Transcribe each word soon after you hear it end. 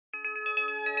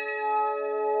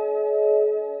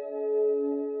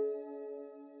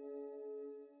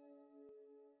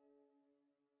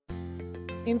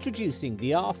Introducing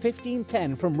the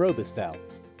R1510 from Robustel.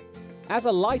 As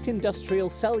a light industrial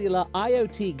cellular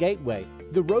IoT gateway,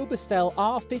 the Robustel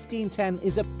R1510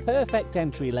 is a perfect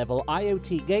entry-level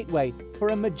IoT gateway for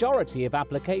a majority of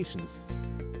applications.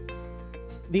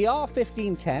 The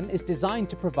R1510 is designed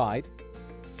to provide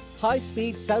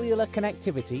high-speed cellular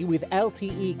connectivity with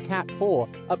LTE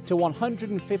Cat4 up to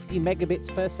 150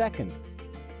 megabits per second,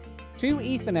 2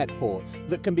 Ethernet ports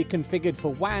that can be configured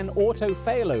for WAN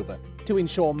auto-failover to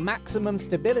ensure maximum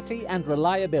stability and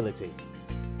reliability,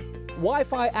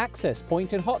 Wi-Fi access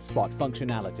point and hotspot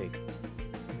functionality,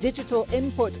 digital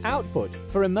input-output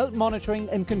for remote monitoring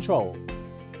and control,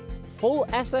 full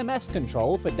SMS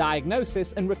control for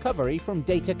diagnosis and recovery from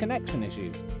data connection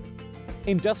issues,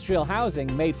 industrial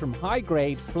housing made from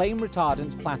high-grade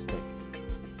flame-retardant plastic.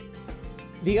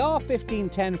 The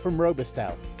R1510 from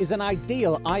Robustel is an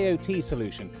ideal IoT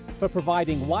solution for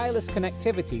providing wireless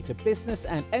connectivity to business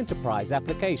and enterprise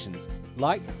applications,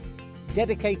 like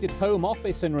dedicated home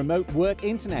office and remote work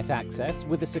internet access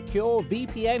with a secure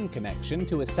VPN connection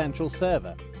to a central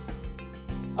server,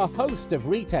 a host of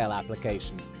retail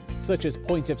applications such as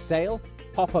point of sale,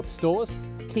 pop-up stores,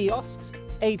 kiosks,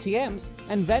 ATMs,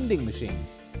 and vending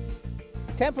machines,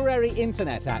 temporary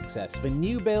internet access for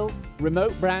new build,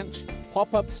 remote branch,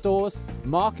 pop-up stores,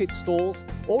 market stalls,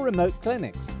 or remote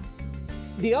clinics.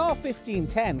 The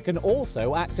R1510 can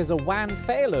also act as a WAN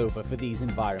failover for these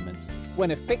environments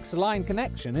when a fixed line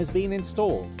connection has been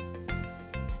installed.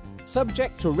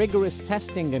 Subject to rigorous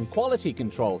testing and quality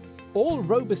control, all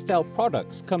Robustel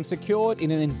products come secured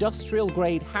in an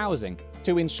industrial-grade housing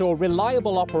to ensure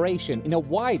reliable operation in a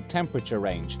wide temperature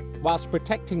range, whilst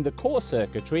protecting the core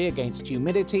circuitry against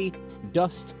humidity,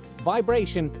 dust,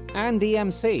 vibration, and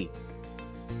EMC.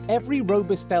 Every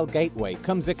Robustel gateway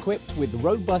comes equipped with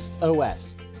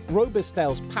Robustel,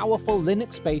 Robustel's powerful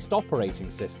Linux-based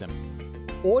operating system.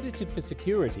 Audited for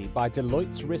security by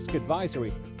Deloitte's Risk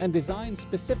Advisory and designed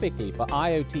specifically for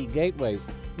IoT gateways,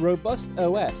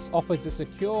 Robustel offers a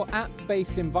secure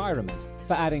app-based environment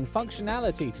for adding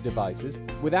functionality to devices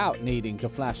without needing to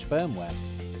flash firmware.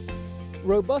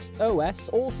 Robustel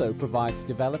also provides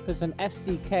developers an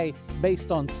SDK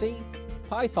based on C,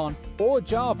 Python, or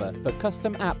Java for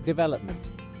custom app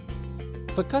development.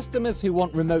 For customers who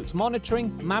want remote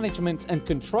monitoring, management, and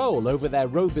control over their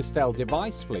Robustel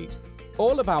device fleet,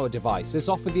 all of our devices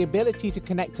offer the ability to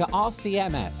connect to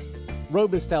RCMS,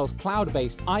 Robustel's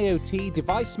cloud-based IoT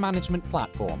device management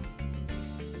platform.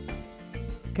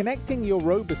 Connecting your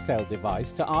Robustel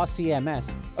device to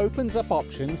RCMS opens up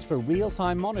options for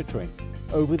real-time monitoring,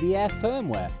 over-the-air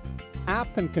firmware,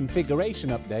 app and configuration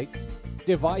updates,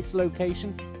 device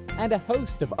location, and a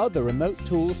host of other remote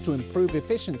tools to improve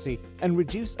efficiency and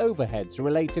reduce overheads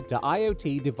related to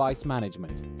IoT device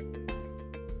management.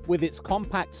 With its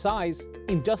compact size,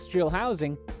 industrial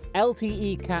housing,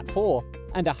 LTE Cat4,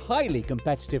 and a highly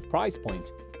competitive price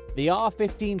point, the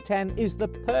R1510 is the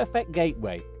perfect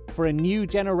gateway for a new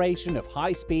generation of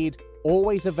high-speed,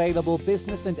 always available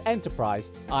business and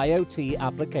enterprise IoT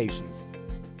applications.